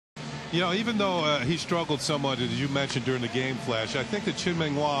Even though he struggled somewhat, as you mentioned during the game flash, I think that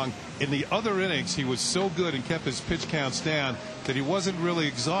Chien-Ming Wang, in the other innings, he was so good and kept his pitch counts down that he wasn't really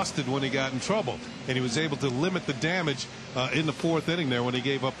exhausted when he got in trouble. And he was able to limit the damage in the fourth inning there when he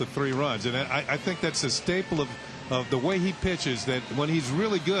gave up the 3 runs. And I think that's a staple of the way he pitches, that when he's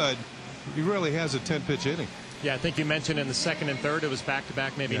really good, he really has a 10-pitch inning. Yeah, I think you mentioned in the second and third it was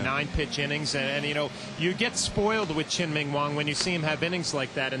back-to-back, maybe 9-pitch innings. And you get spoiled with Chien-Ming Wang when you see him have innings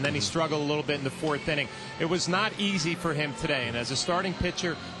like that, and then he struggled a little bit in the fourth inning. It was not easy for him today. And as a starting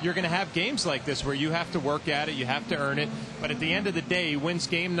pitcher, you're going to have games like this where you have to work at it, you have to earn it. But at the end of the day, he wins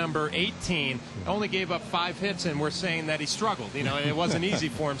game number 18, only gave up 5 hits, and we're saying that he struggled. It wasn't easy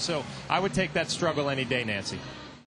for him. So I would take that struggle any day, Nancy.